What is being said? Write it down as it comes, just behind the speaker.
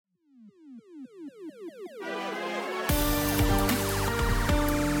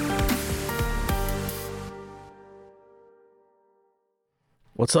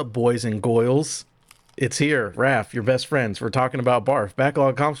What's up, boys and goyles? It's here, Raph, your best friends. We're talking about Barf,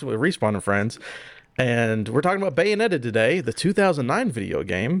 Backlog Comps with Respawn and Friends. And we're talking about Bayonetta today, the 2009 video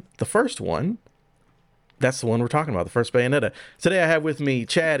game, the first one. That's the one we're talking about, the first Bayonetta. Today I have with me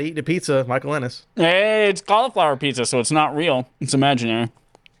Chad eating a pizza, Michael Ennis. Hey, it's cauliflower pizza, so it's not real. It's imaginary.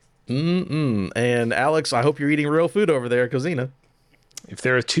 And Alex, I hope you're eating real food over there, Cozina. If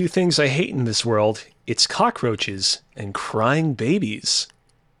there are two things I hate in this world, it's cockroaches and crying babies.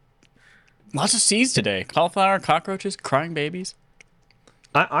 Lots of C's today. Cauliflower, cockroaches, crying babies.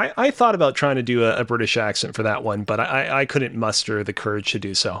 I thought about trying to do a British accent for that one, but I couldn't muster the courage to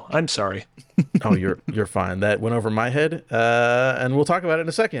do so. I'm sorry. Oh, you're fine. That went over my head, and we'll talk about it in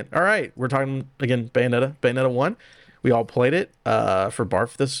a second. All right, we're talking, again, Bayonetta 1. We all played it for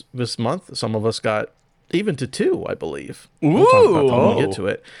Barf this month. Some of us got even to 2, I believe. We'll talk about that when we get to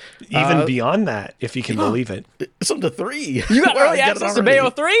it. Even beyond that, if you can believe it. Some to 3. You got Wow, early access to Bayo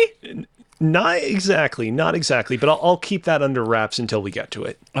 3? Not exactly, but I'll keep that under wraps until we get to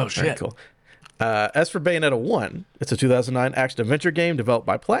it. Oh, shit. Very cool. As for Bayonetta 1, it's a 2009 action-adventure game developed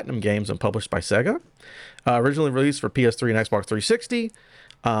by Platinum Games and published by Sega. Originally released for PS3 and Xbox 360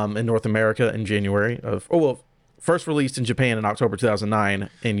 in North America in January of... first released in Japan in October 2009,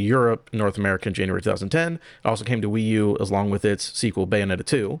 in Europe, North America in January 2010. It also came to Wii U along with its sequel, Bayonetta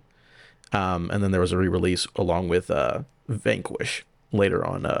 2. And then there was a re-release along with Vanquish later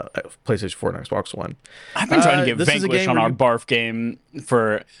on PlayStation 4 and Xbox One. I've been trying to get Vanquish on our Barf game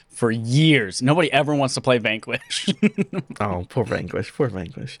for years. Nobody ever wants to play Vanquish. Oh, poor Vanquish.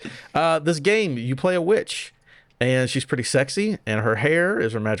 This game, you play a witch, and she's pretty sexy, and her hair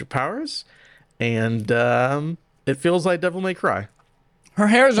is her magic powers, and it feels like Devil May Cry. Her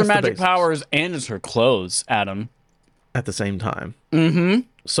hair is her magic powers, and it's her clothes, Adam. At the same time. Mm-hmm.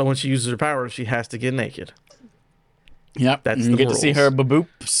 So when she uses her powers, she has to get naked. Yep, that's you the get rules. to see her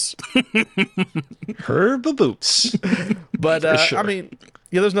baboops. Her baboops. But sure. I mean,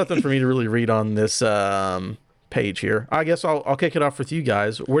 yeah, there's nothing for me to really read on this page here. I guess I'll kick it off with you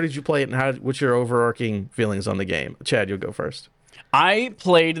guys. Where did you play it, and what's your overarching feelings on the game? Chad, you'll go first. I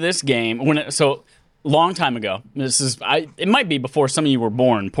played this game long time ago. It might be before some of you were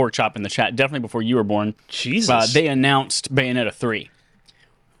born. Pork chop in the chat. Definitely before you were born. Jesus. They announced Bayonetta 3,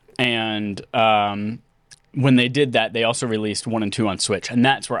 and when they did that, they also released 1 and 2 on Switch, and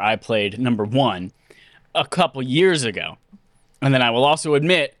that's where I played number 1 a couple years ago. And then I will also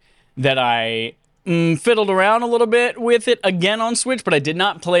admit that I fiddled around a little bit with it again on Switch, but I did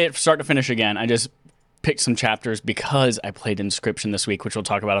not play it start to finish again. I just picked some chapters because I played Inscription this week, which we'll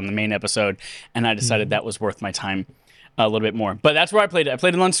talk about on the main episode, and I decided that was worth my time a little bit more. But that's where I played it. I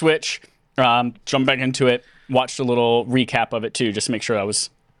played it on Switch, jumped back into it, watched a little recap of it too, just to make sure I was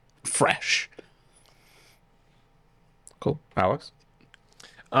fresh. Cool. Alex?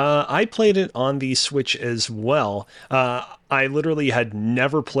 I played it on the Switch as well. I literally had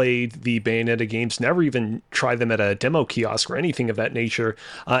never played the Bayonetta games, never even tried them at a demo kiosk or anything of that nature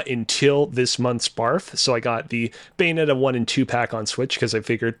until this month's Barf. So I got the Bayonetta 1 and 2 pack on Switch because I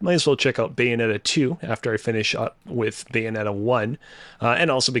figured might as well check out Bayonetta 2 after I finish up with Bayonetta 1.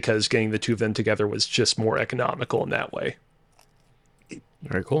 And also because getting the two of them together was just more economical in that way.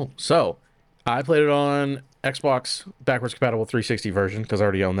 Very cool. So, I played it on Xbox backwards compatible 360 version because I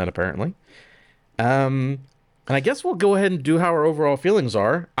already own that apparently. And I guess we'll go ahead and do how our overall feelings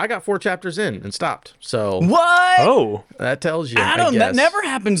are. I got 4 chapters in and stopped. So What? Oh, that tells you. Adam, that never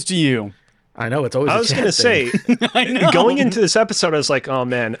happens to you. I know, it's always I was going to say, going into this episode, I was like, oh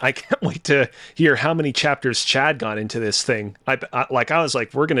man, I can't wait to hear how many chapters Chad got into this thing. I was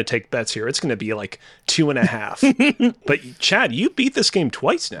like, we're going to take bets here. It's going to be like 2.5. But Chad, you beat this game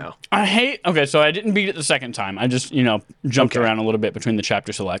twice now. Okay, so I didn't beat it the second time. I just, jumped around a little bit between the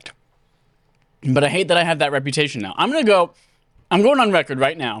chapter select. But I hate that I have that reputation now. I'm going on record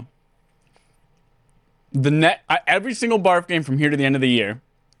right now. Every single Barf game from here to the end of the year,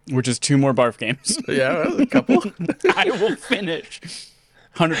 which is 2 more Barf games. Yeah, a couple. I will finish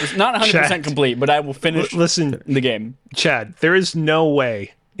 100%, not 100% Chad, complete, but I will finish the game. Chad, there is no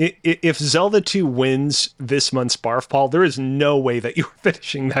way. If Zelda 2 wins this month's Barf Paul, there is no way that you're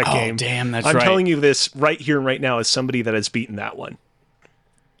finishing that game. Oh, damn, that's I'm right. telling you this right here and right now as somebody that has beaten that one.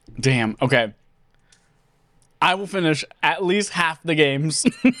 Damn, okay. I will finish at least half the games.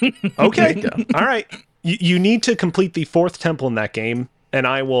 Okay, all right. You need to complete the 4th temple in that game, and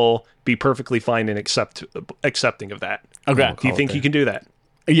I will be perfectly fine and accepting of that. Okay. Do you think you can do that?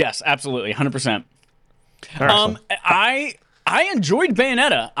 Yes, absolutely, 100%. All right. I enjoyed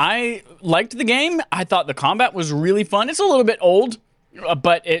Bayonetta. I liked the game. I thought the combat was really fun. It's a little bit old,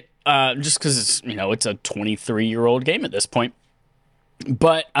 but it just because it's a 23-year-old game at this point.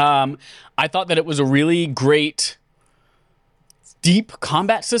 But I thought that it was a really great, deep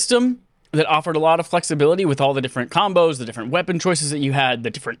combat system that offered a lot of flexibility with all the different combos, the different weapon choices that you had, the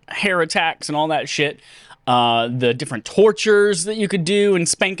different hair attacks and all that shit, the different tortures that you could do and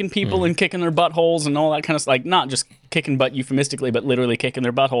spanking people and kicking their buttholes and all that kind of stuff. Like, not just kicking butt euphemistically, but literally kicking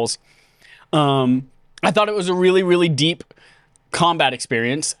their buttholes. I thought it was a really, really deep combat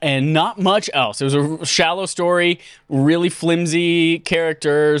experience and not much else. It was a shallow story, really flimsy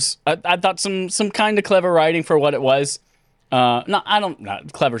characters. I thought some kind of clever writing for what it was.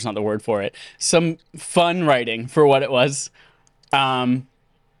 Clever's not the word for it. Some fun writing for what it was. And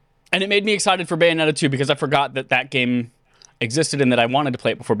it made me excited for Bayonetta 2 because I forgot that game existed and that I wanted to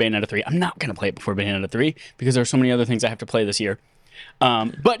play it before Bayonetta 3. I'm not going to play it before Bayonetta 3 because there are so many other things I have to play this year.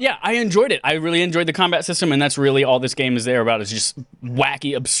 But yeah, I enjoyed it. I really enjoyed the combat system, and that's really all this game is there about, is just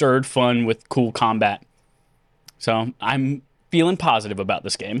wacky, absurd fun with cool combat. So I'm feeling positive about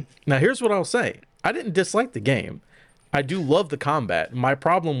this game. Now, here's what I'll say. I didn't dislike the game. I do love the combat. My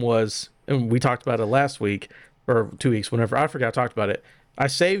problem was, and we talked about it last week, or 2 weeks, whenever, I forgot I talked about it. I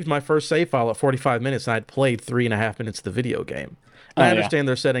saved my first save file at 45 minutes, and I'd played 3.5 minutes of the video game. I understand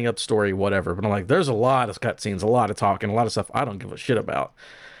they're setting up story, whatever, but I'm like, there's a lot of cutscenes, a lot of talking, a lot of stuff I don't give a shit about.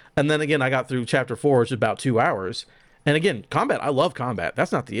 And then again, I got through chapter 4, which is about 2 hours. And again, combat, I love combat.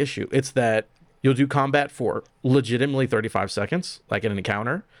 That's not the issue. It's that you'll do combat for legitimately 35 seconds, like in an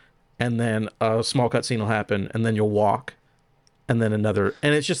encounter, and then a small cutscene will happen, and then you'll walk, and then another.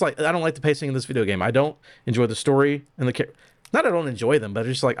 And it's just like, I don't like the pacing in this video game. I don't enjoy the story and the not I don't enjoy them, but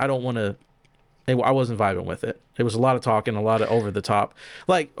it's just like, I don't want to. I wasn't vibing with it. It was a lot of talking, a lot of over the top.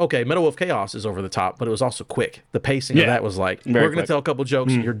 Like, okay, Metal Wolf Chaos is over the top, but it was also quick. The pacing of that was like, we're going to tell a couple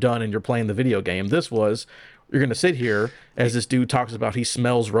jokes and you're done and you're playing the video game. This was, you're going to sit here as this dude talks about he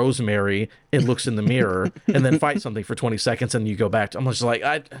smells rosemary and looks in the mirror and then fight something for 20 seconds and you go back to, I'm just like,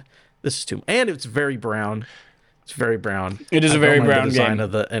 this is too, and it's very brown. It's very brown. It is a very brown the design game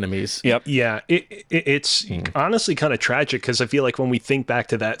of the enemies. Yep. Yeah, it's honestly kind of tragic because I feel like when we think back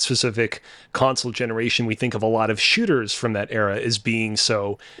to that specific console generation, we think of a lot of shooters from that era as being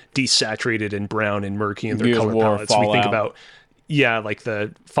so desaturated and brown and murky in their Gears color of War, palettes. We think Fallout. about, like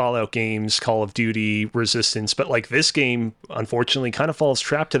the Fallout games, Call of Duty, Resistance, but like this game, unfortunately, kind of falls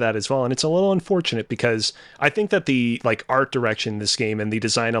trap to that as well. And it's a little unfortunate because I think that the like art direction in this game and the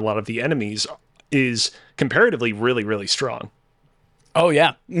design of a lot of the enemies is comparatively really, really strong. Oh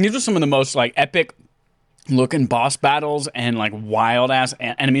yeah, these are some of the most like epic looking boss battles and like wild ass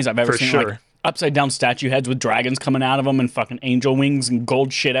enemies I've ever For seen. sure. Like upside down statue heads with dragons coming out of them and fucking angel wings and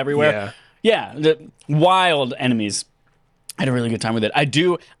gold shit everywhere. Yeah, the wild enemies. I had a really good time with it. I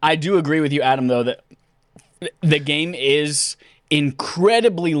do agree with you, Adam, though, that the game is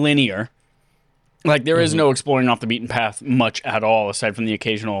incredibly linear. Like there is no exploring off the beaten path much at all, aside from the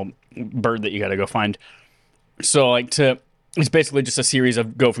occasional bird that you got to go find. So it's basically just a series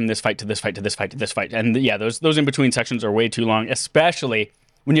of go from this fight to this fight to this fight to this fight, and yeah, those in between sections are way too long, especially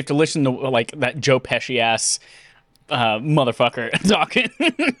when you have to listen to like that Joe Pesci ass motherfucker talking.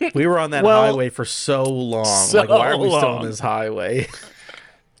 We were on that highway for so long. Like, why are we still on this highway?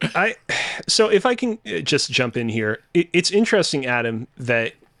 So if I can just jump in here, it's interesting, Adam,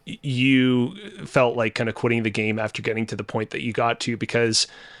 that you felt like kind of quitting the game after getting to the point that you got to, because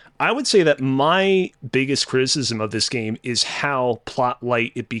I would say that my biggest criticism of this game is how plot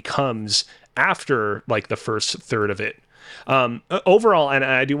light it becomes after like the first third of it. Overall, and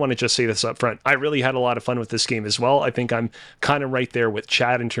I do want to just say this up front, I really had a lot of fun with this game as well. I think I'm kind of right there with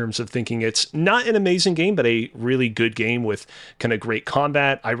Chad in terms of thinking it's not an amazing game, but a really good game with kind of great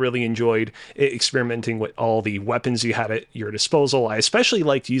combat. I really enjoyed experimenting with all the weapons you had at your disposal. I especially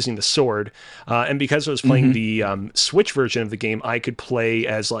liked using the sword, and because I was playing the Switch version of the game, I could play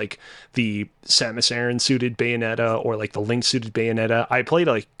as like the Samus Aran suited Bayonetta or like the Link suited Bayonetta. I played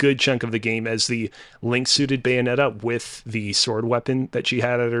a good chunk of the game as the Link suited Bayonetta with the sword weapon that she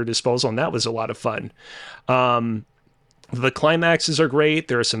had at her disposal, and that was a lot of fun. The climaxes are great.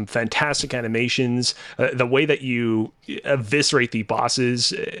 There are some fantastic animations. The way that you eviscerate the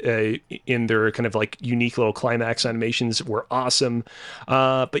bosses in their kind of like unique little climax animations were awesome.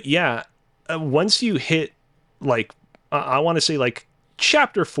 But yeah, once you hit like, I want to say like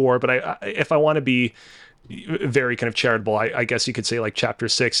chapter 4, but if I want to be very kind of charitable, I guess you could say like chapter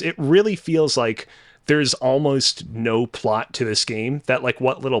 6, it really feels like there's almost no plot to this game. That like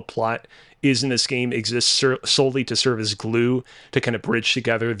what little plot is in this game exists solely to serve as glue to kind of bridge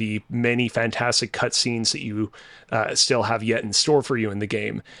together the many fantastic cutscenes that you still have yet in store for you in the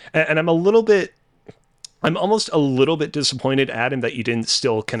game. And I'm a little bit I'm almost a little bit disappointed, Adam, that you didn't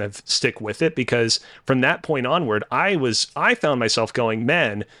still kind of stick with it, because from that point onward, I found myself going,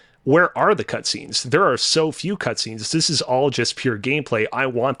 man, where are the cutscenes? There are so few cutscenes. This is all just pure gameplay. I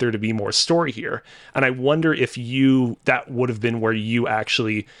want there to be more story here. And I wonder if that would have been where you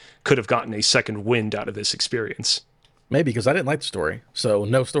actually could have gotten a second wind out of this experience. Maybe because I didn't like the story, so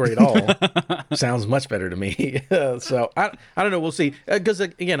no story at all sounds much better to me. So I don't know. We'll see. Because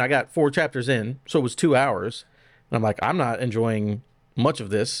again, I got 4 chapters in, so it was 2 hours, and I'm like, I'm not enjoying much of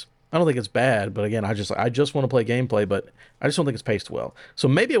this. I don't think it's bad, but again, I just want to play gameplay, but I just don't think it's paced well. So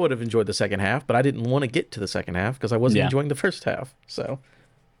maybe I would have enjoyed the second half, but I didn't want to get to the second half because I wasn't enjoying the first half. So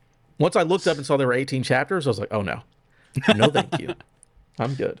once I looked up and saw there were 18 chapters, I was like, oh no, thank you,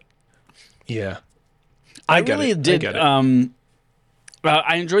 I'm good. Yeah. I really did.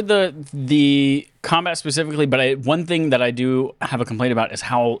 I enjoyed the combat specifically, but one thing that I do have a complaint about is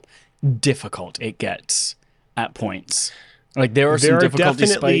how difficult it gets at points. Like there are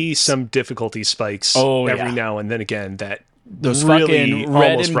definitely some difficulty spikes every now and then again that those really fucking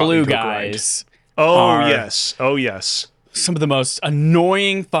red and blue guys. Yes. Some of the most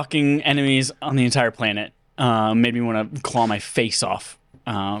annoying fucking enemies on the entire planet. Made me want to claw my face off.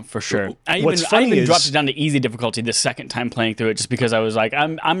 For sure. I even dropped it down to easy difficulty the second time playing through it, just because I was like,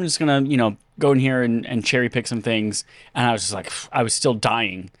 I'm just gonna go in here and cherry pick some things, and I was just like, I was still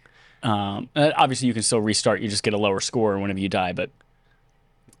dying. Obviously, you can still restart. You just get a lower score whenever you die, but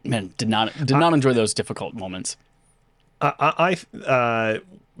man, did not enjoy those difficult moments. I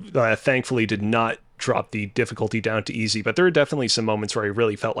thankfully did not drop the difficulty down to easy, but there are definitely some moments where I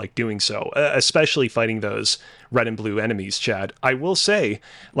really felt like doing so, especially fighting those red and blue enemies, Chad. I will say,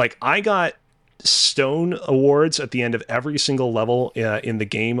 like, I got stone awards at the end of every single level in the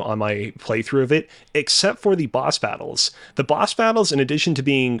game on my playthrough of it, except for the boss battles. The boss battles, in addition to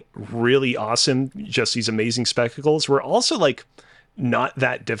being really awesome, just these amazing spectacles, were also, like, not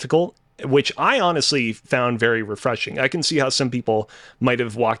that difficult, which I honestly found very refreshing. I can see how some people might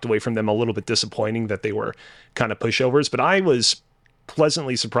have walked away from them a little bit disappointing that they were kind of pushovers, but I was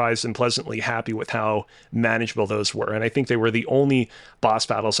pleasantly surprised and pleasantly happy with how manageable those were. And I think they were the only boss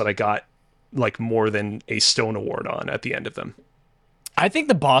battles that I got like more than a stone award on at the end of them. I think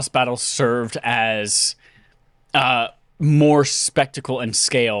the boss battles served as more spectacle and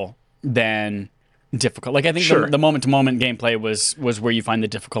scale than difficult. Like I think the moment to moment gameplay was where you find the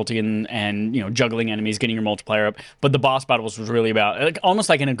difficulty and juggling enemies, getting your multiplier up. But the boss battles was really about almost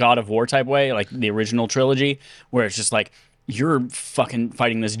like in a God of War type way, like the original trilogy, where it's just like you're fucking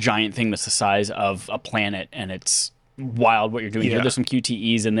fighting this giant thing that's the size of a planet, and it's wild what you're doing. There's some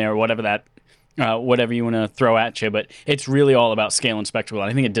QTEs in there, whatever you want to throw at you, but it's really all about scale and spectacle.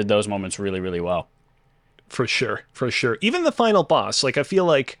 And I think it did those moments really, really well. For sure. Even the final boss, like I feel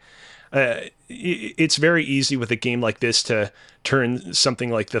like it's very easy with a game like this to turn something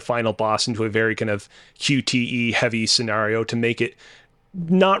like the final boss into a very kind of QTE heavy scenario to make it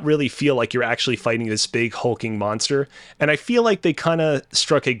not really feel like you're actually fighting this big hulking monster. And I feel like they kind of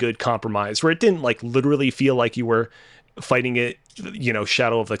struck a good compromise where it didn't like literally feel like you were fighting it,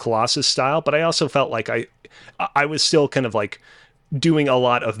 Shadow of the Colossus style, but I also felt like I was still kind of like doing a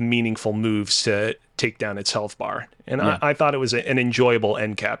lot of meaningful moves to take down its health bar. And I thought it was an enjoyable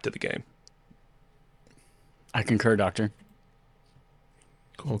end cap to the game. I concur, Doctor.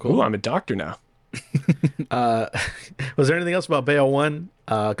 Cool. Ooh, I'm a doctor now. Was there anything else about Bayo 1?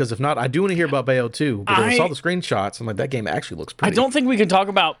 Because if not, I do want to hear about Bayo 2. Because I saw the screenshots. I'm like, that game actually looks pretty. I don't think we can talk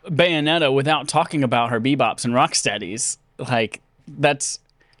about Bayonetta without talking about her bebops and rocksteadies. Like, that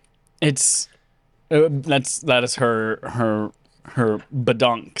is her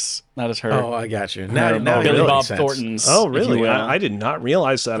badunks. That is her. Oh, I got you. Now Billy Bob Thornton's. Oh, really? I did not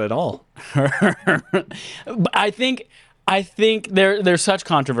realize that at all. I think there's such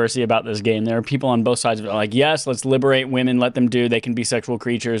controversy about this game. There are people on both sides of it like, yes, let's liberate women, let them do. They can be sexual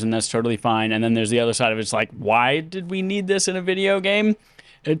creatures, and that's totally fine. And then there's the other side of it. It's like, why did we need this in a video game?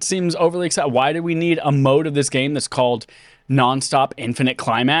 It seems overly exciting. Why did we need a mode of this game that's called nonstop infinite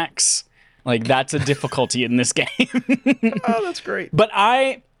climax? Like, that's a difficulty in this game. Oh, that's great. But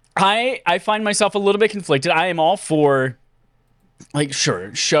I find myself a little bit conflicted. I am all for, like,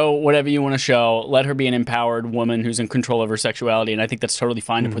 sure, show whatever you want to show. Let her be an empowered woman who's in control of her sexuality, and I think that's totally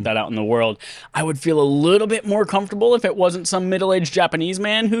fine to put that out in the world. I would feel a little bit more comfortable if it wasn't some middle-aged Japanese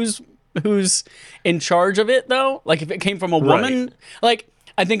man who's in charge of it, though. Like, if it came from a woman, right. Like,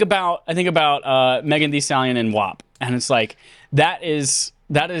 I think about Megan Thee Stallion and WAP, and it's like that is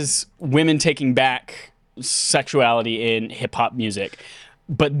women taking back sexuality in hip hop music.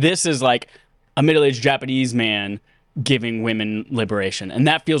 But this is like a middle-aged Japanese man giving women liberation, and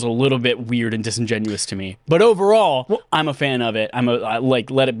that feels a little bit weird and disingenuous to me. But overall, I'm a fan of it. I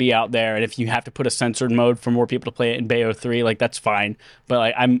like, let it be out there, and if you have to put a censored mode for more people to play it in Bayo 3, like, that's fine. But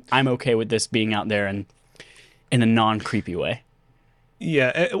like, I'm okay with this being out there and in a non-creepy way.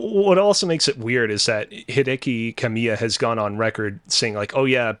 Yeah, what also makes it weird is that Hideki Kamiya has gone on record saying like, "Oh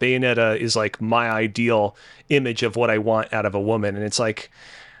yeah, Bayonetta is like my ideal image of what I want out of a woman," and it's like,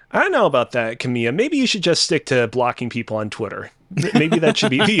 I don't know about that, Kamiya. Maybe you should just stick to blocking people on Twitter. Maybe that should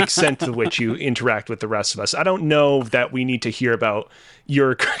be the extent to which you interact with the rest of us. I don't know that we need to hear about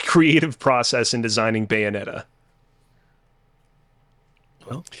your creative process in designing Bayonetta.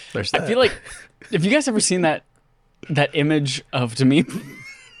 Well, there's that. I feel like, have you guys ever seen that image of Demi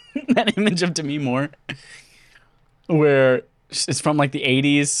that image of Demi Moore where it's from like the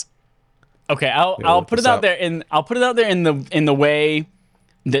 80s? Okay, I'll put it out there in the way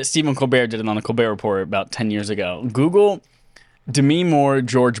that Stephen Colbert did it on the Colbert Report about 10 years ago. Google Demi Moore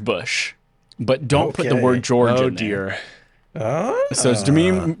George Bush, but don't put the word George in there. So it's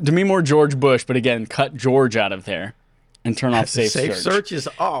Demi Moore George Bush, but again, cut George out of there and turn off safe search. Safe search is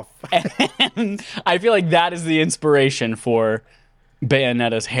off. And I feel like that is the inspiration for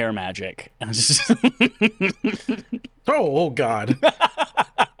Bayonetta's hair magic. And it's just oh God.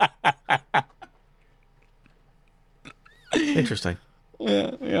 Interesting.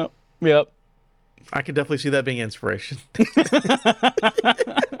 Yep. I could definitely see that being inspiration.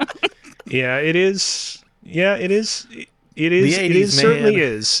 Yeah, it is. Yeah, it is. It is. The 80s, it is, man. certainly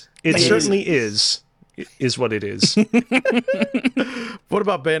is. It certainly is what it is. What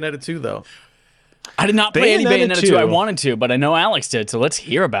about Bayonetta 2 though? I did not play any Bayonetta Bayonetta 2. 2. I wanted to, but I know Alex did, so let's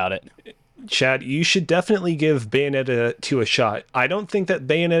hear about it. Chad, you should definitely give Bayonetta 2 a shot. I don't think that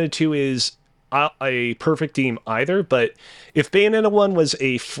Bayonetta 2 is a perfect game either, but if Bayonetta 1 was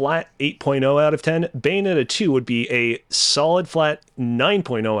a flat 8.0 out of 10, Bayonetta 2 would be a solid flat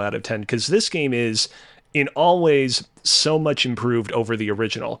 9.0 out of 10, because this game is in all ways so much improved over the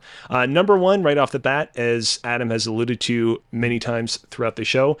original. Number one, right off the bat, as Adam has alluded to many times throughout the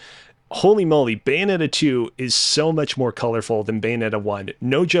show, holy moly, Bayonetta 2 is so much more colorful than Bayonetta 1.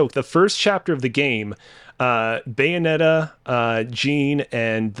 No joke, the first chapter of the game, Bayonetta, Jean,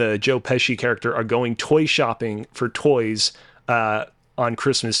 and the Joe Pesci character are going toy shopping for toys on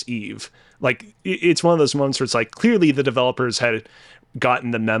Christmas Eve. Like, it's one of those moments where it's like, clearly the developers had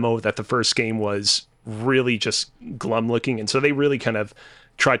gotten the memo that the first game was really just glum looking, and so they really kind of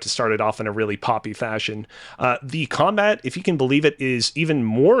tried to start it off in a really poppy fashion. The combat, if you can believe it, is even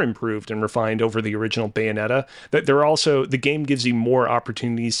more improved and refined over the original Bayonetta. That the game gives you more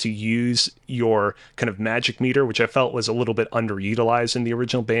opportunities to use your kind of magic meter, which I felt was a little bit underutilized in the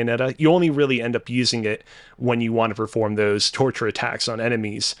original Bayonetta. You only really end up using it when you want to perform those torture attacks on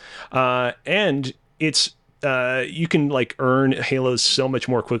enemies. And it's you can like earn halos so much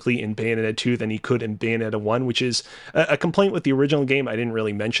more quickly in Bayonetta 2 than you could in Bayonetta 1, which is a complaint with the original game I didn't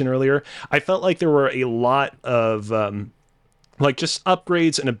really mention earlier. I felt like there were a lot of like just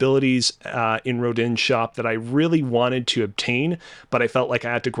upgrades and abilities in Rodin's shop that I really wanted to obtain, but I felt like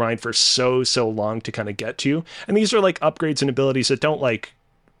I had to grind for so long to kind of get to. And these are like upgrades and abilities that don't like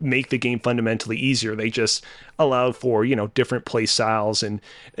make the game fundamentally easier. They just allow for, different play styles and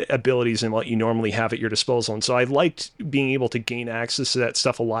abilities and what you normally have at your disposal. And so I liked being able to gain access to that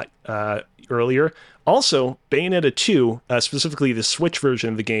stuff a lot earlier. Also, Bayonetta 2, specifically the Switch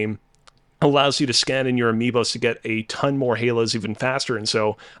version of the game, allows you to scan in your amiibos to get a ton more halos even faster. And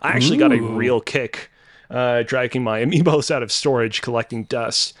so I actually got a real kick dragging my amiibos out of storage, collecting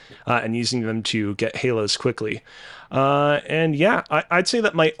dust, and using them to get halos quickly. And yeah, I'd say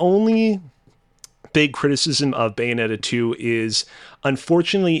that my only big criticism of Bayonetta 2 is,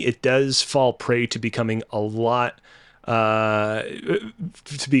 unfortunately, it does fall prey to becoming as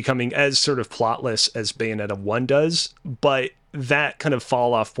sort of plotless as Bayonetta 1 does, but that kind of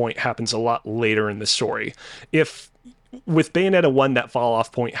fall off point happens a lot later in the story. With Bayonetta 1, that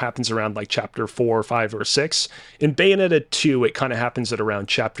fall-off point happens around like chapter 4, 5, or 6. In Bayonetta 2, it kind of happens at around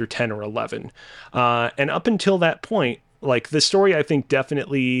chapter 10 or 11. And up until that point, like, the story, I think,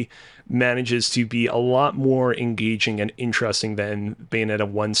 definitely manages to be a lot more engaging and interesting than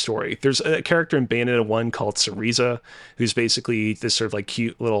Bayonetta 1's story. There's a character in Bayonetta 1 called Cereza, who's basically this sort of like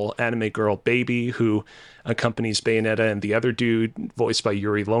cute little anime girl baby who accompanies Bayonetta and the other dude, voiced by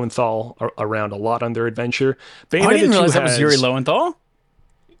Yuri Lowenthal, around a lot on their adventure. Bayonetta I didn't realize 2 that was Yuri Lowenthal.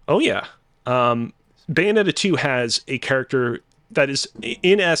 Oh, yeah. Bayonetta 2 has a character that is,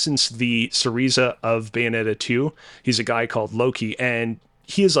 in essence, the Cereza of Bayonetta 2. He's a guy called Loki, and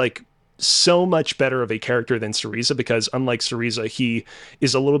he is like so much better of a character than Cereza, because unlike Cereza, he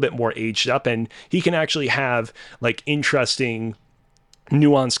is a little bit more aged up, and he can actually have like interesting,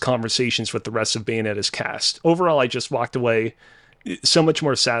 nuanced conversations with the rest of Bayonetta's cast. Overall, I just walked away so much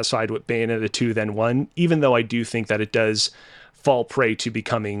more satisfied with Bayonetta 2 than 1, even though I do think that it does fall prey to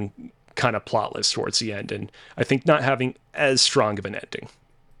becoming kind of plotless towards the end, and I think not having as strong of an ending.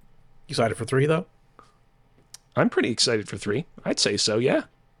 You excited for 3 though? I'm pretty excited for 3. I'd say so, yeah.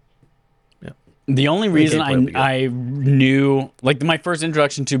 The only reason gameplay will be good. I knew, like, my first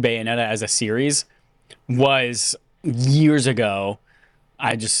introduction to Bayonetta as a series was years ago.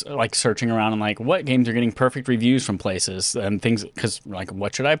 I just like searching around and like, what games are getting perfect reviews from places and things, because like,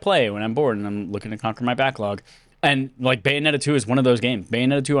 what should I play when I'm bored and I'm looking to conquer my backlog? And like Bayonetta 2 is one of those games.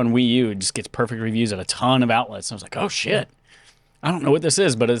 Bayonetta 2 on Wii U just gets perfect reviews at a ton of outlets. I was like, oh shit, I don't know what this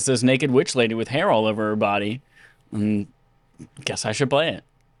is, but it's this naked witch lady with hair all over her body. And guess I should play it.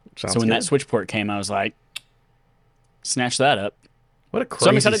 Sounds So when good. that Switch port came, I was like, snatch that up. What a So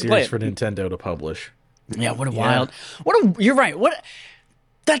I'm crazy excited to play series it. for Nintendo to publish. Yeah, what a wild. You're right.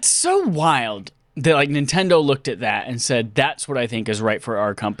 That's so wild that like Nintendo looked at that and said, that's what I think is right for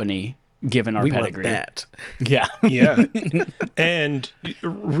our company, given our We pedigree. want that. Yeah. Yeah. And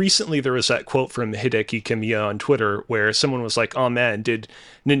recently there was that quote from Hideki Kamiya on Twitter where someone was like, oh man, did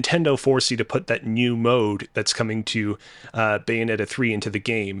Nintendo force you to put that new mode that's coming to Bayonetta 3 into the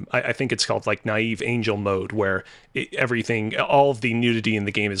game? I think it's called like Naive Angel mode, where everything, all of the nudity in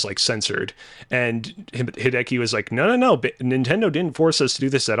the game is like censored. And Hideki was like, no, Nintendo didn't force us to do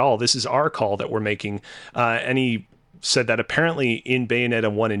this at all. This is our call that we're making. And he said that apparently in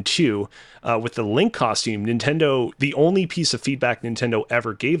Bayonetta 1 and 2, with the Link costume, Nintendo, the only piece of feedback Nintendo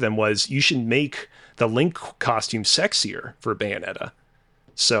ever gave them was, you should make the Link costume sexier for Bayonetta.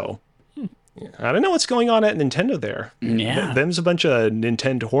 So, I don't know what's going on at Nintendo there. Yeah. Them's a bunch of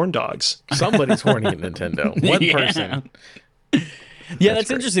Nintendo horn dogs. Somebody's horny at Nintendo. One Yeah. person. Yeah,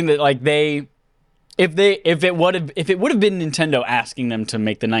 that's interesting that like if it would have been Nintendo asking them to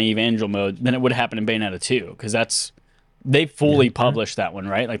make the Naive Angel mode, then it would have happened in Bayonetta 2, because they fully published that one,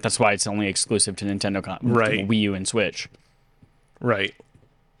 right? Like that's why it's only exclusive to Nintendo, Right. Wii U and Switch. Right.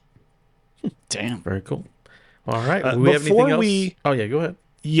 Damn. Very cool. All right. Do we have before anything else? Oh yeah, go ahead.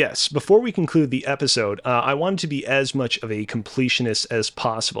 Yes, before we conclude the episode, I wanted to be as much of a completionist as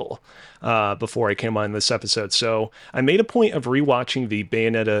possible before I came on this episode. So I made a point of rewatching the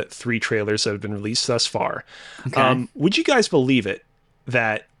Bayonetta 3 trailers that have been released thus far. Okay. Would you guys believe it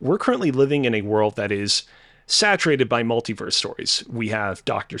that we're currently living in a world that is saturated by multiverse stories? We have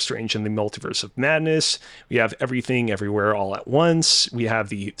Doctor Strange and the Multiverse of Madness. We have Everything Everywhere All at Once. We have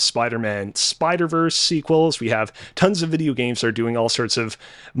the Spider-Man Spider-Verse sequels. We have tons of video games that are doing all sorts of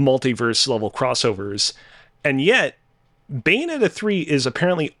multiverse level crossovers. And yet, Bayonetta 3 is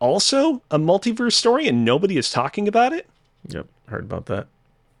apparently also a multiverse story and nobody is talking about it. Yep, heard about that.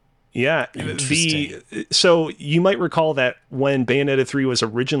 Yeah, Interesting. so you might recall that when Bayonetta 3 was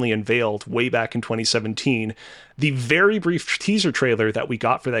originally unveiled way back in 2017, the very brief teaser trailer that we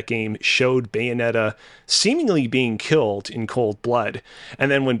got for that game showed Bayonetta seemingly being killed in cold blood.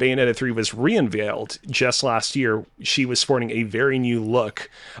 And then when Bayonetta 3 was re-unveiled just last year, she was sporting a very new look.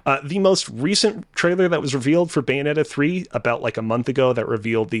 The most recent trailer that was revealed for Bayonetta 3 about like a month ago that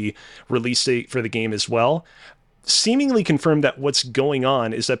revealed the release date for the game as well, seemingly confirmed that what's going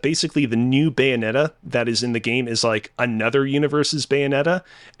on is that basically the new Bayonetta that is in the game is like another universe's Bayonetta,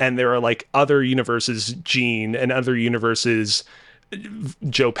 and there are like other universes Jean and other universes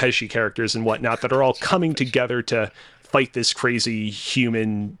Joe Pesci characters and whatnot that are all coming together to fight this crazy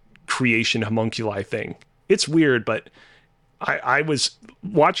human creation homunculi thing. It's weird, but I was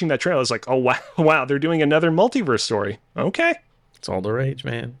watching that trailer. I was like, oh wow, they're doing another multiverse story. Okay. It's all the rage,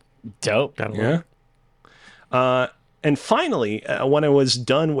 man. Dope. Gotta love it. And finally, when I was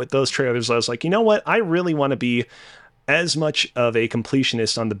done with those trailers, I was like, you know what? I really want to be as much of a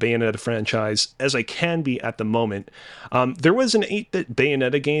completionist on the Bayonetta franchise as I can be at the moment. There was an 8-bit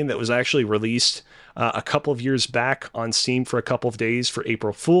Bayonetta game that was actually released a couple of years back on Steam for a couple of days for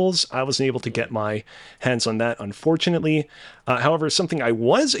April Fools. I wasn't able to get my hands on that, unfortunately. However, something I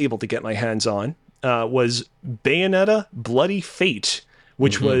was able to get my hands on was Bayonetta Bloody Fate,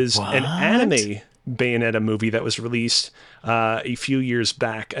 which was an anime Bayonetta movie that was released a few years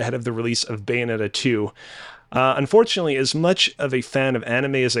back ahead of the release of Bayonetta 2. Unfortunately, as much of a fan of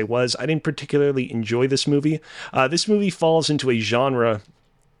anime as I was, I didn't particularly enjoy this movie. This movie falls into a genre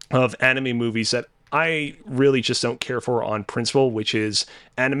of anime movies that I really just don't care for on principle, which is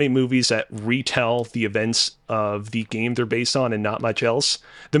anime movies that retell the events of the game they're based on and not much else.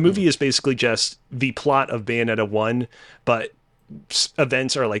 The movie is basically just the plot of Bayonetta 1, but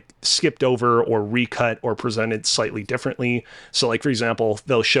events are like skipped over or recut or presented slightly differently. So like, for example,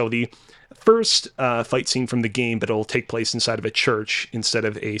 they'll show the first fight scene from the game, but it'll take place inside of a church instead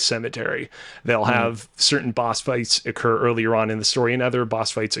of a cemetery. They'll have certain boss fights occur earlier on in the story, and other boss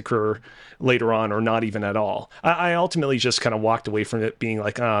fights occur later on or not even at all. I ultimately just kind of walked away from it being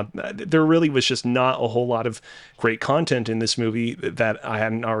like, there really was just not a whole lot of great content in this movie that I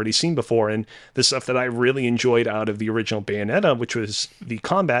hadn't already seen before. And the stuff that I really enjoyed out of the original Bayonetta, which was the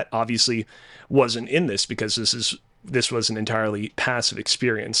combat, obviously wasn't in this, because this was an entirely passive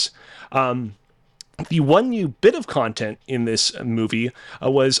experience. The one new bit of content in this movie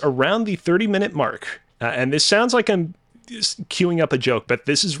was around the 30-minute mark. And this sounds like I'm just queuing up a joke, but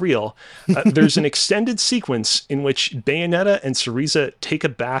this is real. There's an extended sequence in which Bayonetta and Cereza take a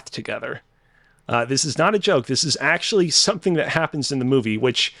bath together. This is not a joke. This is actually something that happens in the movie,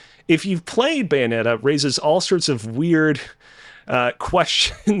 which, if you've played Bayonetta, raises all sorts of weird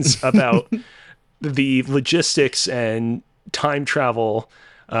questions about the logistics and time travel.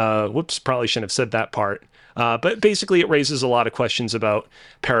 Whoops, probably shouldn't have said that part. But basically it raises a lot of questions about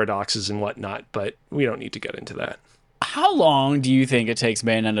paradoxes and whatnot, but we don't need to get into that. How long do you think it takes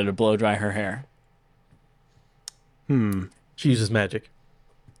Bayonetta to blow dry her hair? She uses magic.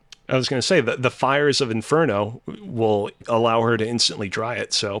 I was going to say that the fires of Inferno will allow her to instantly dry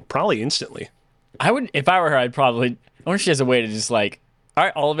it, so probably instantly. I would, if I were her, I wonder if she has a way to just like, all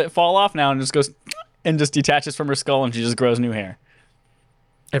right, all of it fall off now, and just goes and just detaches from her skull, and she just grows new hair.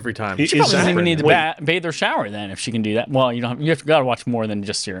 Every time. She probably doesn't even need to bathe or shower then, if she can do that. Well, you gotta watch more than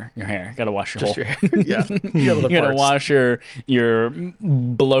just your hair. You gotta wash your Just whole. your hair. Yeah. You gotta wash your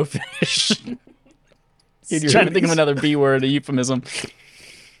blowfish. Trying to think of another B word, a euphemism.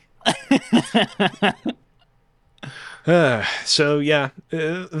 So yeah,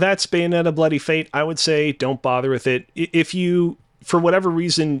 that's Bayonetta Bloody Fate. I would say don't bother with it. If you, for whatever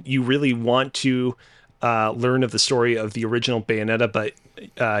reason, you really want to learn of the story of the original Bayonetta, but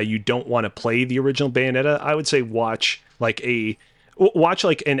you don't want to play the original Bayonetta, I would say watch like an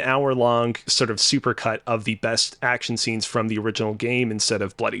hour-long sort of supercut of the best action scenes from the original game instead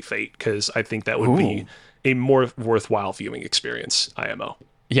of Bloody Fate, because I think that would be a more worthwhile viewing experience, IMO.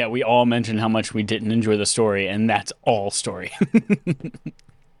 Yeah, we all mentioned how much we didn't enjoy the story, and that's all story.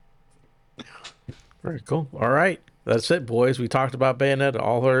 Very cool. All right. That's it, boys. We talked about Bayonetta,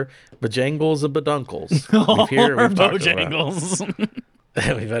 all her bojangles and badunkles. We've Bojangles.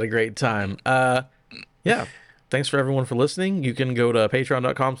 We've had a great time. Yeah. Thanks for everyone for listening. You can go to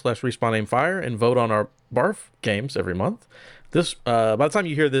patreon.com/respawnaimfire and vote on our BARF games every month. This, by the time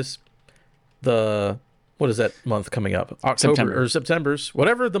you hear this, what is that month coming up? October or September's,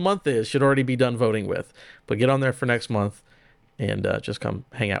 whatever the month is, should already be done voting with. But get on there for next month and just come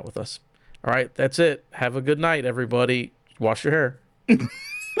hang out with us. All right, that's it. Have a good night, everybody. Wash your hair.